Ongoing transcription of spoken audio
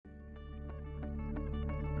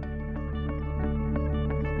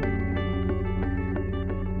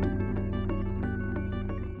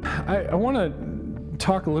I want to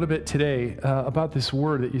talk a little bit today about this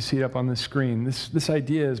word that you see up on the screen. This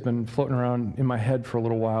idea has been floating around in my head for a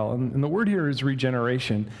little while, and the word here is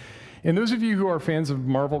regeneration. And those of you who are fans of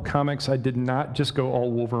Marvel Comics, I did not just go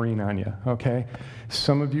all Wolverine on you, okay?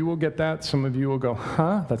 Some of you will get that. Some of you will go,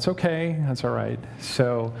 huh? That's okay. That's all right.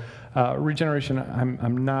 So regeneration,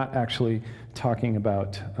 I'm not actually talking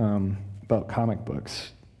about comic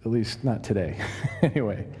books, at least not today.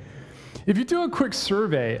 Anyway, if you do a quick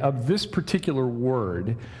survey of this particular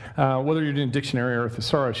word, whether you're doing a dictionary or a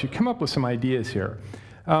thesaurus, you come up with some ideas here.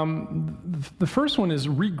 The first one is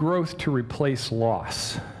regrowth to replace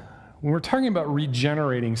loss. When we're talking about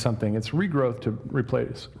regenerating something, it's regrowth to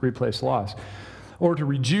replace loss, or to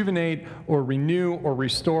rejuvenate, or renew, or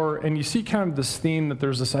restore. And you see kind of this theme that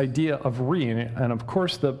there's this idea of re, and of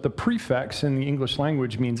course the prefix in the English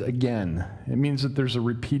language means again. It means that there's a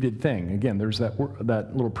repeated thing. Again, there's that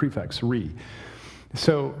little prefix, re.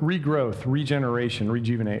 So regrowth, regeneration,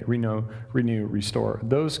 rejuvenate, renew, restore,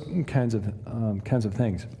 those kinds of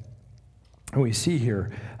things we see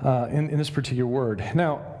here in this particular word.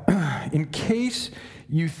 Now, in case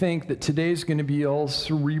you think that today's going to be all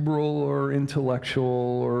cerebral or intellectual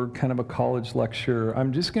or kind of a college lecture,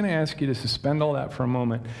 I'm just going to ask you to suspend all that for a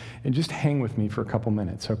moment and just hang with me for a couple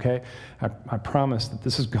minutes, okay? I promise that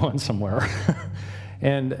this is going somewhere.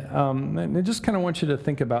 And I just kind of want you to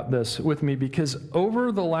think about this with me, because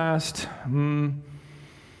over the last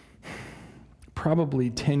probably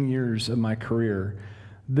 10 years of my career,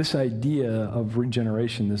 this idea of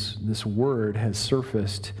regeneration, this word, has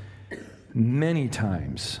surfaced many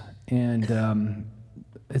times. And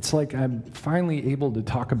it's like I'm finally able to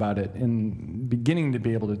talk about it and beginning to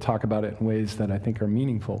be able to talk about it in ways that I think are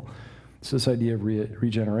meaningful. It's this idea of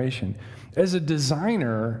regeneration. As a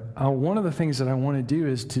designer, one of the things that I want to do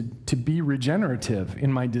is to be regenerative in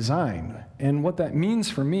my design. And what that means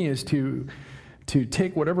for me is to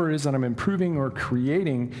take whatever it is that I'm improving or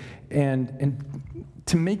creating and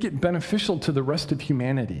to make it beneficial to the rest of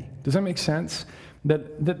humanity. Does that make sense?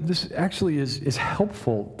 That this actually is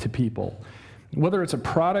helpful to people. Whether it's a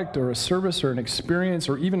product or a service or an experience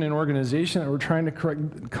or even an organization that we're trying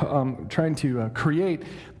to create,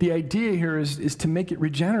 the idea here is to make it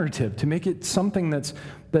regenerative, to make it something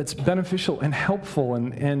that's beneficial and helpful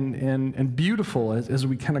and beautiful as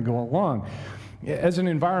we kind of go along. As an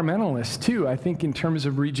environmentalist, too, I think in terms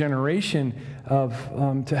of regeneration,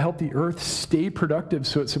 to help the earth stay productive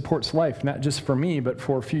so it supports life, not just for me, but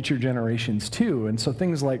for future generations, too. And so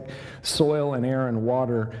things like soil and air and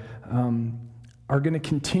water are going to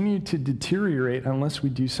continue to deteriorate unless we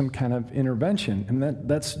do some kind of intervention. And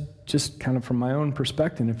that's just kind of from my own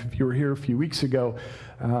perspective. If you were here a few weeks ago,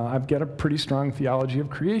 I've got a pretty strong theology of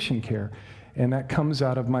creation care. And that comes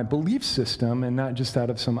out of my belief system and not just out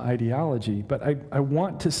of some ideology. But I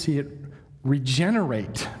want to see it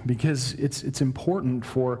regenerate because it's important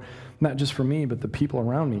for, not just for me, but the people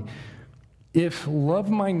around me. If love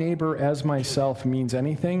my neighbor as myself means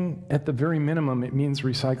anything, at the very minimum, it means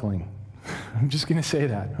recycling. I'm just going to say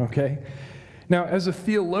that, okay? Now, as a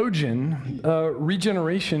theologian,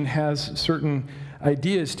 regeneration has certain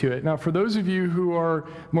ideas to it. Now, for those of you who are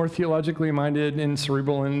more theologically minded and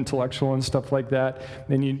cerebral and intellectual and stuff like that,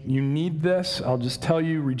 then you need this. I'll just tell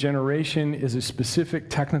you, regeneration is a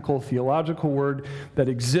specific technical theological word that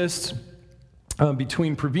exists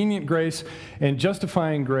between prevenient grace and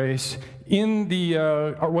justifying grace in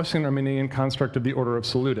the Western Arminian construct of the Order of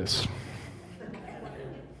Salutis.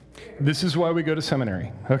 This is why we go to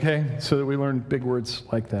seminary, okay? So that we learn big words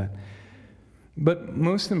like that. But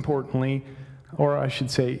most importantly, or I should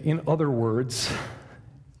say, in other words,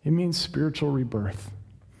 it means spiritual rebirth.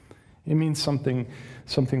 It means something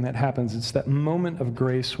that happens. It's that moment of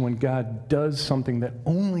grace when God does something that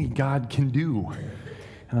only God can do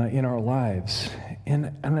in our lives.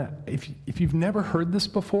 And if you've never heard this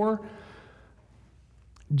before,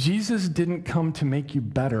 Jesus didn't come to make you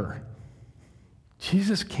better.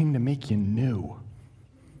 Jesus came to make you new.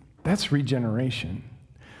 That's regeneration.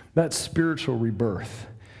 That's spiritual rebirth.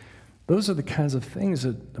 Those are the kinds of things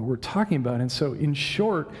that we're talking about. And so, in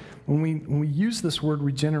short, when we use this word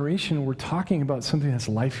regeneration, we're talking about something that's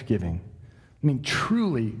life-giving. I mean,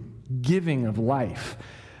 truly giving of life.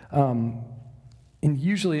 And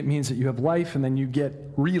usually it means that you have life and then you get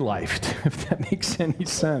re-lifed, if that makes any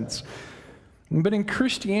sense. But in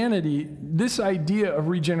Christianity, this idea of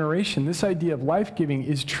regeneration, this idea of life-giving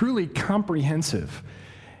is truly comprehensive.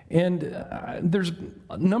 And there's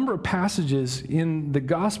a number of passages in the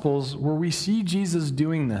Gospels where we see Jesus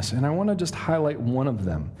doing this, and I want to just highlight one of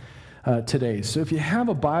them today. So if you have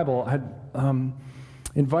a Bible, I'd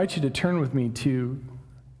invite you to turn with me to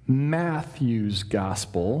Matthew's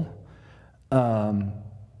Gospel,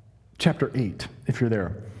 chapter 8, if you're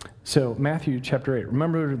there. So Matthew chapter 8.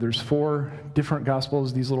 Remember, there's 4 different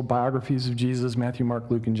Gospels, these little biographies of Jesus, Matthew,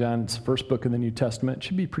 Mark, Luke, and John. It's the first book in the New Testament. It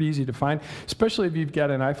should be pretty easy to find, especially if you've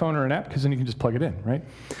got an iPhone or an app, because then you can just plug it in, right?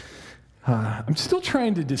 I'm still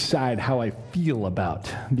trying to decide how I feel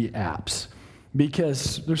about the apps,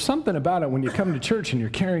 because there's something about it when you come to church and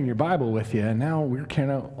you're carrying your Bible with you, and now we're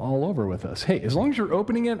kind of all over with us. Hey, as long as you're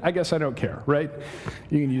opening it, I guess I don't care, right?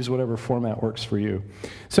 You can use whatever format works for you.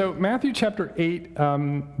 So Matthew chapter 8,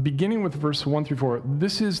 beginning with verse 1 through 4,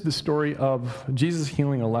 this is the story of Jesus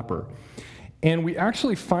healing a leper. And we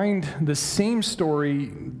actually find the same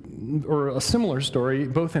story, or a similar story,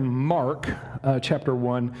 both in Mark chapter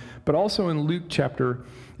 1, but also in Luke chapter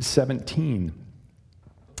 17.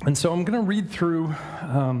 And so I'm going to read through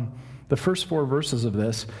the first 4 verses of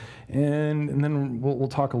this, and then we'll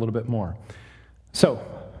talk a little bit more. So,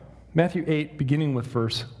 Matthew 8, beginning with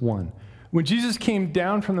verse 1. When Jesus came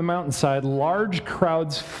down from the mountainside, large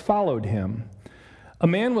crowds followed him. A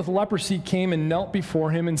man with leprosy came and knelt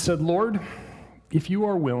before him and said, "Lord, if you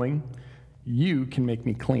are willing, you can make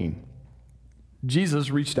me clean." Jesus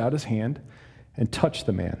reached out his hand and touched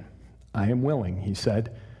the man. "I am willing," he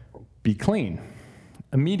said. "Be clean."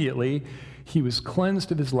 Immediately, he was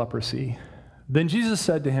cleansed of his leprosy. Then Jesus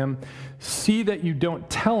said to him, "See that you don't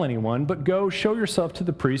tell anyone, but go show yourself to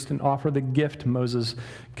the priest and offer the gift Moses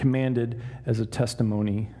commanded as a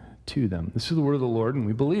testimony to them." This is the word of the Lord, and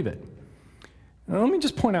we believe it. Now, let me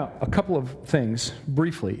just point out a couple of things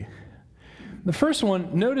briefly. The first one,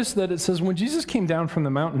 notice that it says, when Jesus came down from the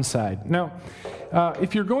mountainside. Now,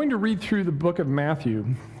 if you're going to read through the book of Matthew,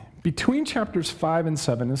 between chapters 5 and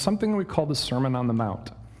 7 is something we call the Sermon on the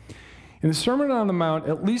Mount. And the Sermon on the Mount,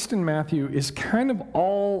 at least in Matthew, is kind of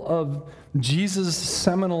all of Jesus'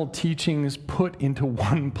 seminal teachings put into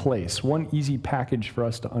one place, one easy package for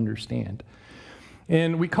us to understand.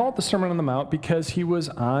 And we call it the Sermon on the Mount because he was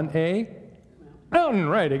on a mountain,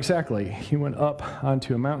 right, exactly. He went up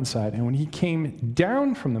onto a mountainside, and when he came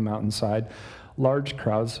down from the mountainside, large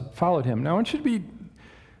crowds followed him. Now, I want you to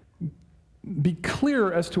be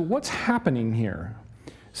clear as to what's happening here.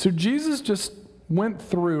 So Jesus just went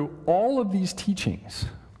through all of these teachings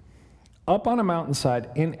up on a mountainside,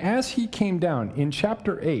 and as he came down in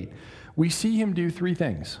chapter 8, we see him do 3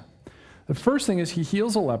 things. The first thing is he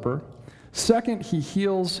heals a leper. Second, he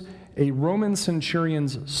heals a Roman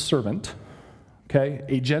centurion's servant, okay,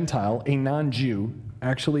 a Gentile, a non-Jew,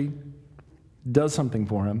 actually does something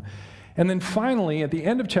for him. And then finally, at the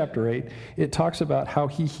end of chapter 8, it talks about how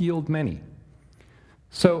he healed many.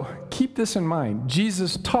 So keep this in mind.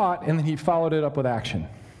 Jesus taught, and then he followed it up with action.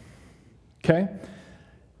 Okay?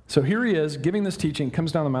 So here he is, giving this teaching,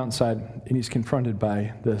 comes down the mountainside, and he's confronted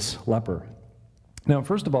by this leper. Now,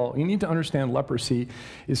 first of all, you need to understand leprosy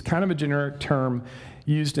is kind of a generic term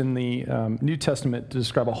used in the New Testament to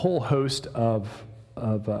describe a whole host of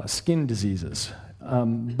skin diseases.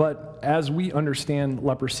 But as we understand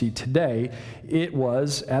leprosy today, it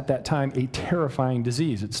was, at that time, a terrifying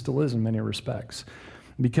disease. It still is in many respects,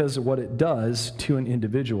 because of what it does to an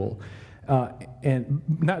individual, and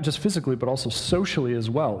not just physically, but also socially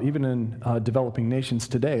as well. Even in developing nations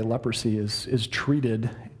today, leprosy is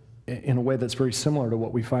treated in a way that's very similar to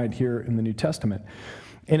what we find here in the New Testament,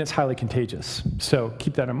 and it's highly contagious. So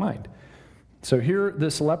keep that in mind. So here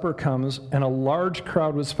this leper comes, and a large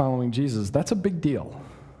crowd was following Jesus. That's a big deal.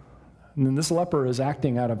 And then this leper is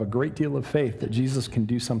acting out of a great deal of faith that Jesus can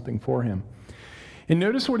do something for him. And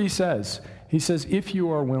notice what he says. He says, "If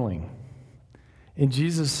you are willing." And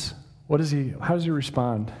Jesus, how does he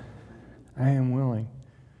respond? "I am willing."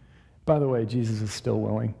 By the way, Jesus is still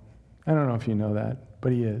willing. I don't know if you know that,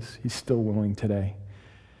 but he is. He's still willing today.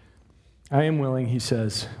 "I am willing," he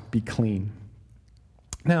says, "be clean."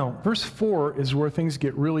 Now, verse 4 is where things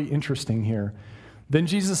get really interesting here. Then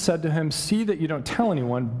Jesus said to him, "See that you don't tell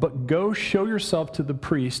anyone, but go show yourself to the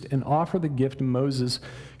priest and offer the gift Moses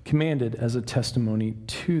commanded as a testimony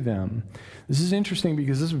to them." This is interesting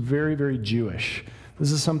because this is very, very Jewish.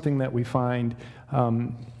 This is something that we find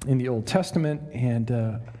in the Old Testament, and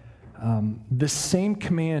the same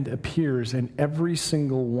command appears in every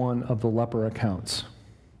single one of the leper accounts.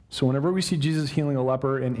 So whenever we see Jesus healing a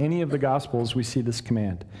leper in any of the Gospels, we see this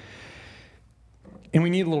command. And we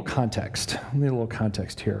need a little context. We need a little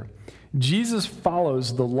context here. Jesus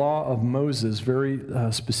follows the law of Moses very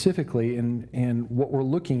specifically, and what we're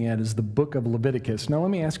looking at is the book of Leviticus. Now,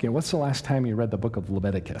 let me ask you, what's the last time you read the book of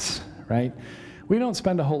Leviticus, right? We don't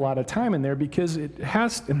spend a whole lot of time in there because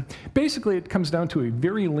basically it comes down to a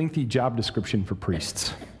very lengthy job description for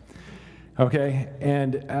priests. Okay?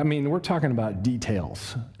 And I mean, we're talking about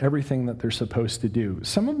details, everything that they're supposed to do.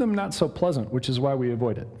 Some of them not so pleasant, which is why we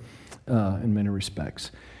avoid it in many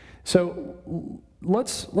respects. So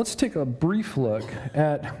let's take a brief look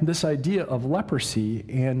at this idea of leprosy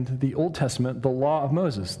and the Old Testament, the law of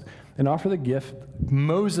Moses, and offer the gift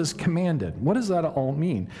Moses commanded. What does that all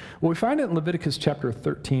mean? Well, we find it in Leviticus chapter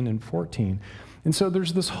 13 and 14. And so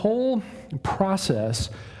there's this whole process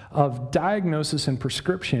of diagnosis and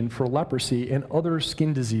prescription for leprosy and other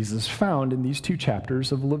skin diseases found in these 2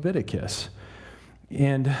 chapters of Leviticus.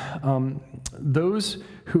 And those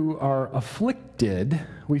who are afflicted,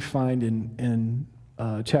 we find in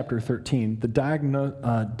chapter 13, the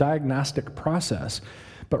diagnostic process.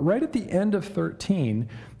 But right at the end of 13,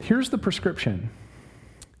 here's the prescription.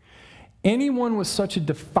 Anyone with such a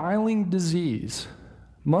defiling disease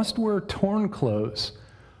must wear torn clothes,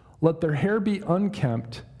 let their hair be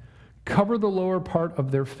unkempt, cover the lower part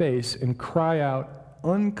of their face, and cry out,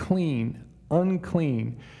 unclean,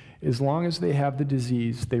 unclean. As long as they have the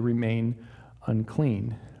disease, they remain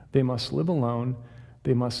unclean. They must live alone.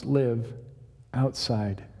 They must live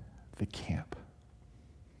outside the camp.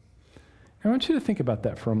 I want you to think about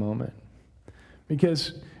that for a moment,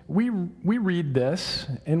 because we read this,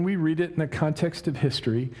 and we read it in the context of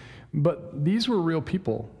history, but these were real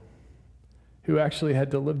people who actually had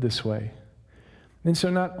to live this way. And so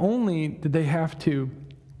not only did they have to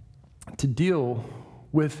deal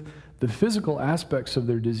with the physical aspects of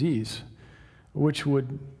their disease, which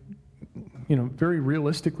would, very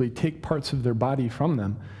realistically take parts of their body from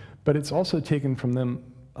them, but it's also taken from them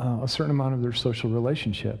a certain amount of their social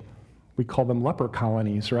relationship. We call them leper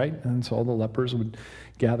colonies, right? And so all the lepers would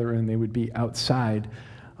gather and they would be outside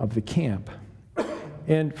of the camp.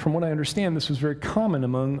 And from what I understand, this was very common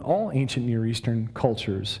among all ancient Near Eastern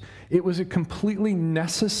cultures. It was a completely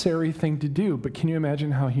necessary thing to do, but can you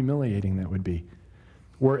imagine how humiliating that would be?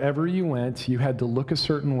 Wherever you went, you had to look a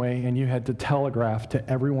certain way, and you had to telegraph to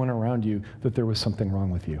everyone around you that there was something wrong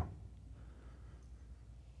with you.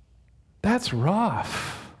 That's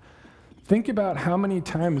rough. Think about how many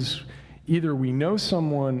times either we know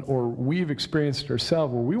someone or we've experienced it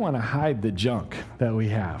ourselves where we want to hide the junk that we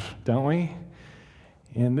have, don't we?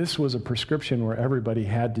 And this was a prescription where everybody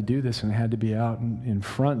had to do this and had to be out in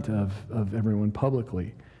front of everyone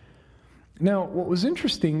publicly. Now, what was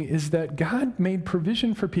interesting is that God made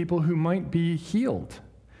provision for people who might be healed,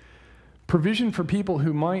 provision for people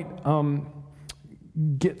who might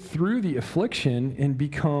get through the affliction and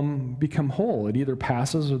become whole. It either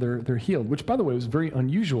passes or they're healed, which, by the way, was very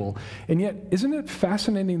unusual. And yet, isn't it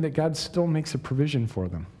fascinating that God still makes a provision for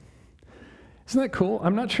them? Isn't that cool?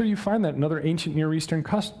 I'm not sure you find that in other ancient Near Eastern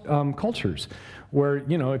cultures where,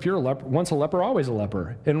 if you're a leper, once a leper, always a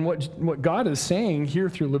leper. And what God is saying here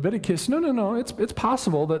through Leviticus, no, it's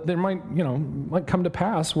possible that there might come to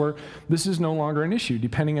pass where this is no longer an issue,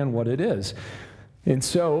 depending on what it is. And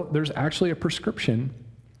so there's actually a prescription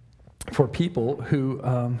for people who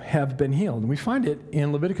have been healed. And we find it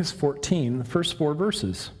in Leviticus 14, the first 4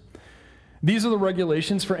 verses. These are the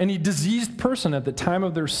regulations for any diseased person at the time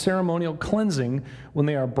of their ceremonial cleansing when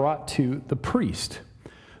they are brought to the priest.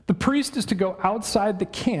 The priest is to go outside the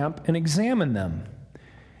camp and examine them.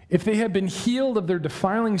 If they have been healed of their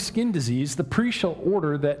defiling skin disease, the priest shall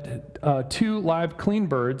order that 2 live clean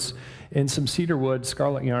birds and some cedar wood,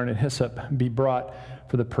 scarlet yarn, and hyssop be brought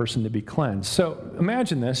for the person to be cleansed. So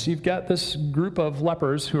imagine this. You've got this group of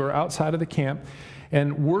lepers who are outside of the camp,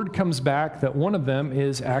 and word comes back that one of them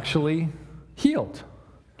is actually healed.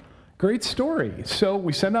 Great story. So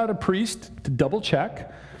we send out a priest to double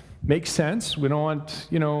check. Makes sense. We don't want,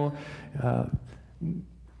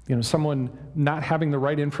 someone not having the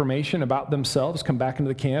right information about themselves come back into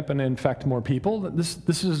the camp and infect more people. This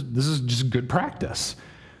is just good practice.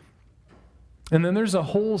 And then there's a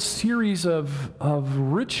whole series of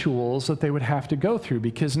rituals that they would have to go through,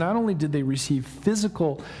 because not only did they receive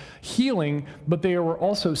physical healing, but they were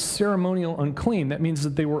also ceremonial unclean. That means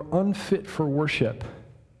that they were unfit for worship.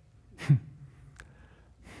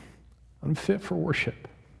 Unfit for worship.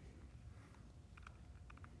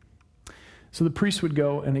 So the priest would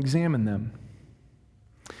go and examine them.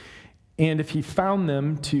 And if he found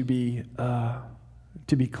them to be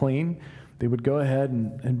clean, they would go ahead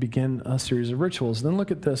and begin a series of rituals. Then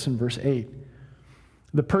look at this in verse 8.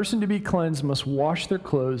 The person to be cleansed must wash their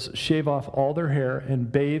clothes, shave off all their hair,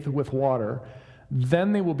 and bathe with water.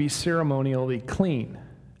 Then they will be ceremonially clean.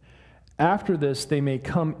 After this, they may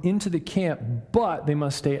come into the camp, but they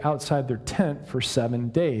must stay outside their tent for 7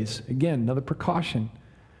 days. Again, another precaution.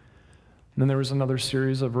 And then there was another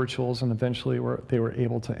series of rituals, and eventually they were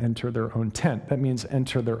able to enter their own tent. That means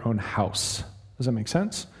enter their own house. Does that make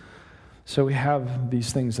sense? So we have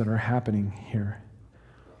these things that are happening here.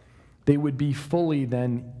 They would be fully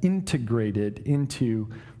then integrated into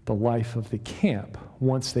the life of the camp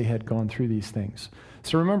once they had gone through these things.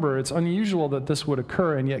 So remember, it's unusual that this would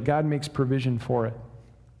occur, and yet God makes provision for it.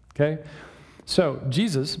 Okay? So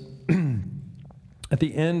Jesus, at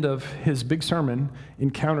the end of his big sermon,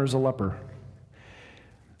 encounters a leper,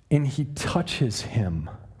 and he touches him.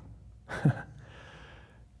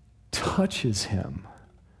 Touches him.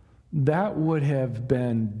 That would have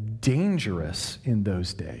been dangerous in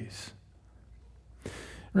those days. It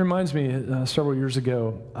reminds me, several years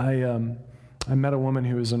ago, I met a woman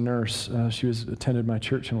who was a nurse. She attended my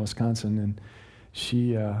church in Wisconsin, and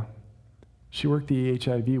she worked the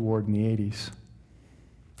HIV ward in the 80s.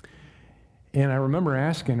 And I remember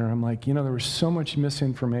asking her, I'm like, there was so much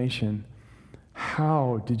misinformation.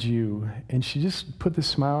 How did you? And she just put this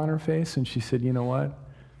smile on her face, and she said, you know what?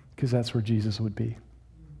 Because that's where Jesus would be.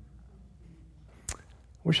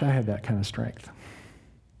 Wish I had that kind of strength.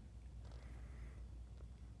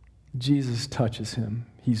 Jesus touches him.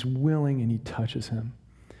 He's willing and he touches him.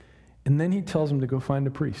 And then he tells him to go find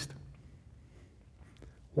a priest.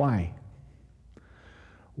 Why?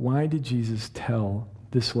 Why did Jesus tell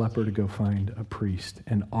this leper to go find a priest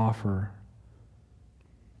and offer?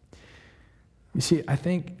 You see, I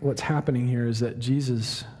think what's happening here is that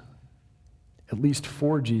Jesus, at least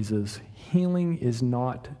for Jesus, healing is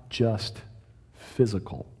not just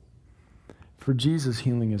physical. For Jesus,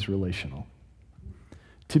 healing is relational.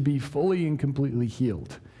 To be fully and completely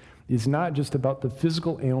healed is not just about the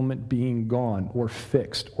physical ailment being gone or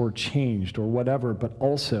fixed or changed or whatever, but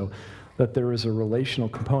also that there is a relational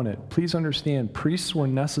component. Please understand, priests were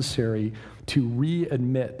necessary to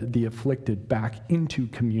readmit the afflicted back into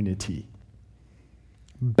community,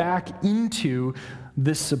 back into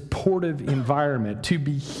this supportive environment. To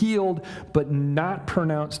be healed but not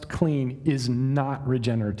pronounced clean is not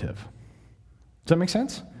regenerative. Does that make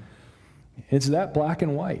sense? It's that black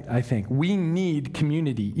and white, I think. We need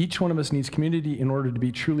community. Each one of us needs community in order to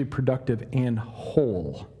be truly productive and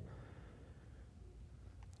whole.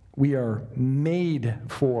 We are made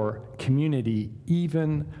for community,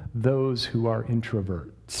 even those who are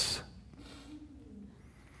introverts.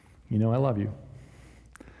 I love you.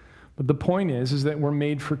 But the point is that we're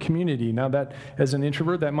made for community. Now, that as an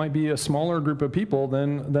introvert, that might be a smaller group of people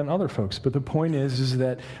than other folks. But the point is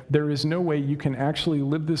that there is no way you can actually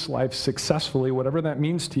live this life successfully, whatever that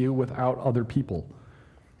means to you, without other people.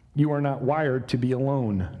 You are not wired to be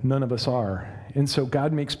alone. None of us are. And so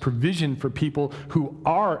God makes provision for people who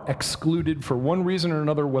are excluded for one reason or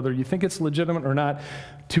another, whether you think it's legitimate or not,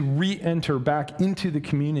 to re-enter back into the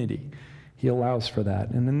community. He allows for that.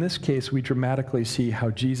 And in this case, we dramatically see how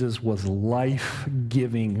Jesus was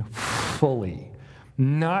life-giving fully.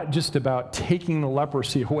 Not just about taking the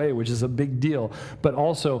leprosy away, which is a big deal, but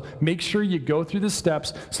also make sure you go through the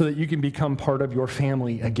steps so that you can become part of your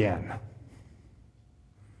family again.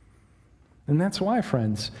 And that's why,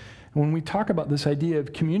 friends, when we talk about this idea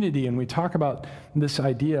of community and we talk about this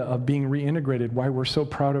idea of being reintegrated, why we're so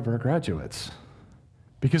proud of our graduates.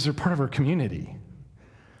 Because they're part of our community.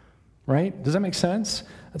 Right? Does that make sense?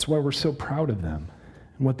 That's why we're so proud of them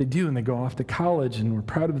and what they do, and they go off to college, and we're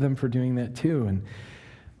proud of them for doing that too, and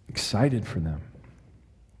excited for them.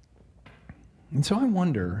 And so I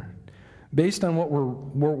wonder, based on what we're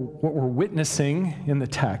witnessing in the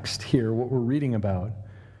text here, what we're reading about,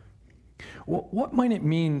 what might it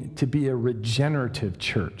mean to be a regenerative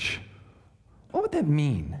church? What would that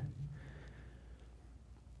mean?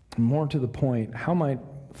 More to the point, how might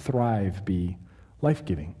Thrive be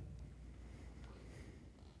life-giving?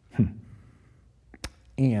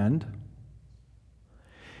 And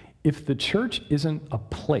if the church isn't a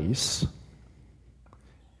place,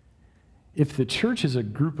 if the church is a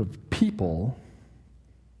group of people,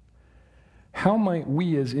 how might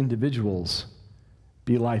we as individuals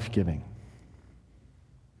be life-giving?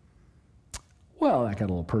 Well, that got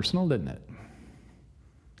a little personal, didn't it?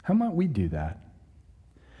 How might we do that?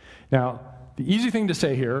 Now, the easy thing to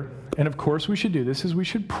say here, and of course we should do this, is we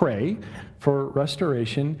should pray for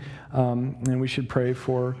restoration, and we should pray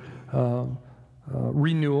for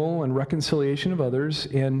renewal and reconciliation of others,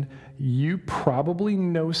 and you probably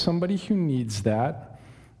know somebody who needs that.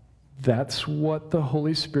 That's what the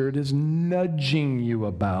Holy Spirit is nudging you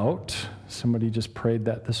about. Somebody just prayed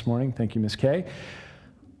that this morning. Thank you, Miss Kay.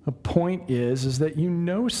 The point is that you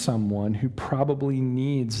know someone who probably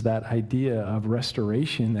needs that idea of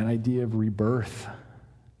restoration, that idea of rebirth.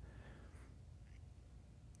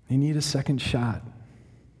 They need a second shot.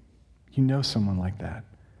 You know someone like that.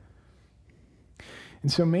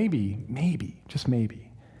 And so maybe, just maybe,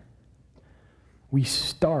 we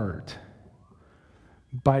start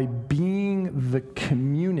by being the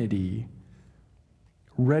community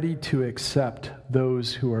ready to accept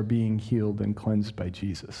those who are being healed and cleansed by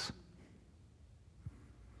Jesus.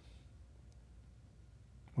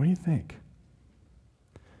 What do you think?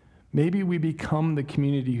 Maybe we become the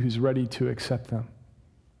community who's ready to accept them.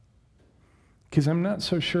 Because I'm not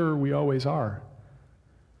so sure we always are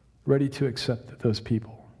ready to accept those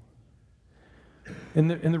people. And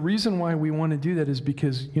the reason why we want to do that is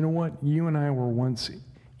because, you know what? You and I were once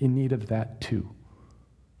in need of that too.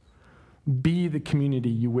 Be the community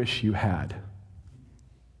you wish you had.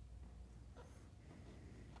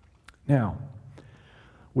 Now,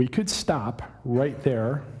 we could stop right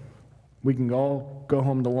there. We can all go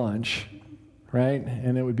home to lunch, right?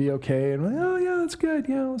 And it would be okay. And, oh, yeah, that's good.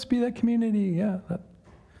 Yeah, let's be that community. Yeah.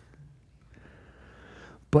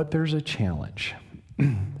 But there's a challenge.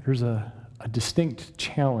 There's a distinct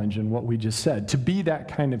challenge in what we just said, to be that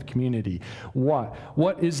kind of community.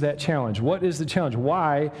 What is that challenge? What is the challenge?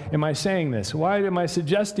 Why am I saying this? Why am I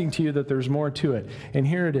suggesting to you that there's more to it? And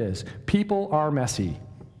here it is. People are messy.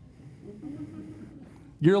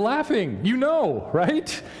 You're laughing. You know,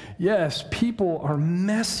 right? Yes, people are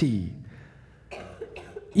messy.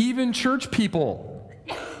 Even church people.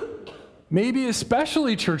 Maybe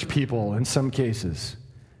especially church people in some cases.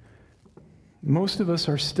 Most of us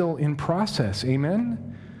are still in process,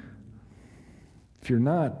 amen? If you're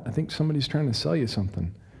not, I think somebody's trying to sell you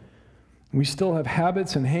something. We still have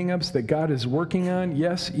habits and hang-ups that God is working on,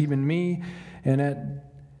 yes, even me, and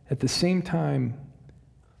at the same time,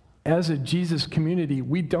 as a Jesus community,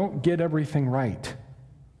 we don't get everything right.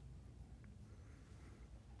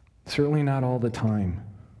 Certainly not all the time.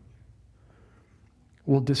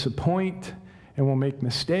 We'll disappoint and we'll make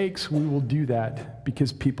mistakes. We will do that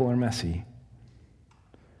because people are messy.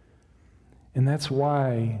 And that's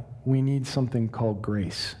why we need something called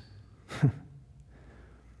grace.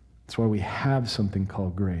 That's why we have something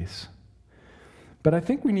called grace. But I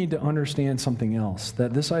think we need to understand something else,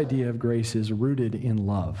 that this idea of grace is rooted in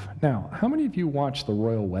love. Now, how many of you watched the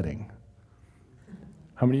royal wedding?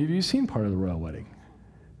 How many of you have seen part of the royal wedding?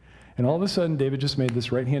 And all of a sudden, David just made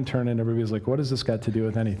this right-hand turn, and everybody's like, what has this got to do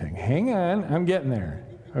with anything? Hang on, I'm getting there,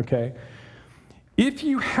 okay? If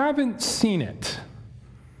you haven't seen it,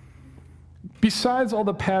 besides all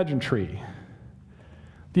the pageantry,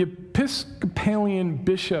 the Episcopalian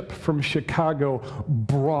bishop from Chicago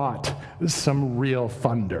brought some real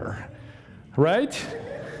thunder, right?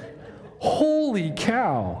 Holy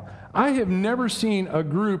cow. I have never seen a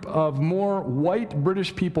group of more white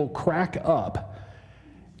British people crack up,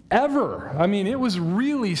 ever. I mean, it was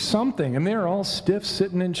really something. And they're all stiff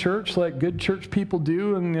sitting in church like good church people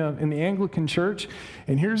do in the Anglican church.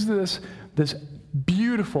 And here's this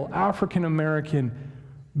beautiful African-American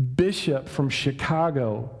bishop from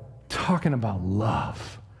Chicago talking about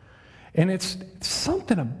love. And it's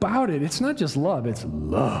something about it. It's not just love, it's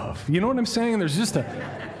love. You know what I'm saying? There's just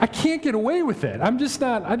I can't get away with it. I just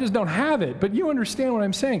don't have it. But you understand what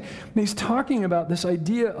I'm saying. And he's talking about this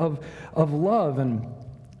idea of love, and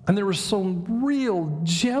there were some real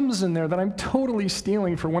gems in there that I'm totally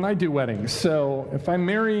stealing for when I do weddings. So if I'm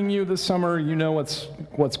marrying you this summer, you know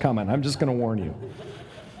what's coming. I'm just going to warn you.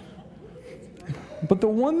 But the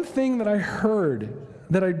one thing that I heard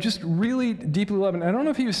that I just really deeply love, and I don't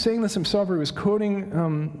know if he was saying this himself or he was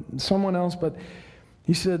quoting someone else, but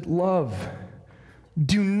he said, love,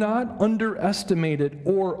 do not underestimate it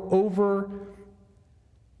or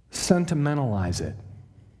over-sentimentalize it.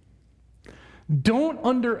 Don't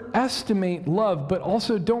underestimate love, but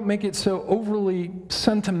also don't make it so overly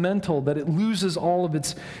sentimental that it loses all of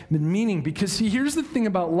its meaning. Because, see, here's the thing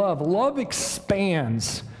about love. Love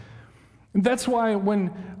expands. That's why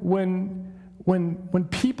when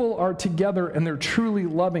people are together and they're truly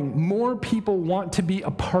loving, more people want to be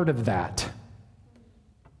a part of that.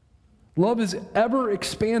 Love is ever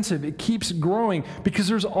expansive. It keeps growing because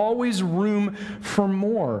there's always room for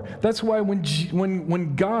more. That's why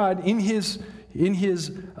when God, in his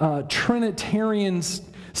Trinitarian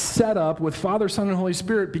setup with Father, Son, and Holy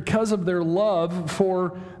Spirit, because of their love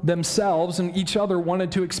for themselves and each other,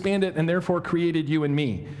 wanted to expand it and therefore created you and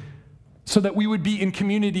me. So that we would be in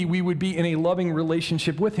community, we would be in a loving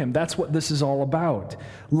relationship with him. That's what this is all about.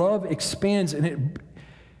 Love expands and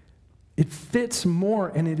it fits more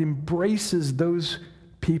and it embraces those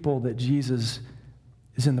people that Jesus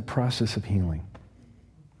is in the process of healing.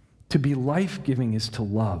 To be life-giving is to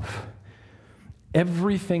love.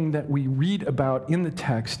 Everything that we read about in the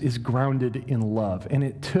text is grounded in love. And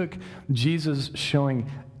it took Jesus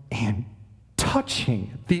showing and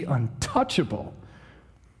touching the untouchable.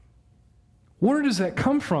 Where does that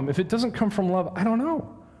come from? If it doesn't come from love, I don't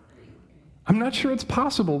know. I'm not sure it's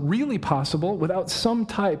possible, really possible, without some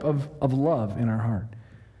type of love in our heart.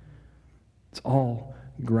 It's all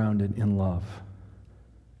grounded in love.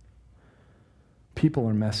 People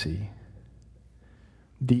are messy.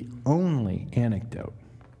 The only antidote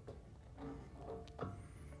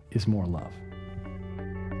is more love.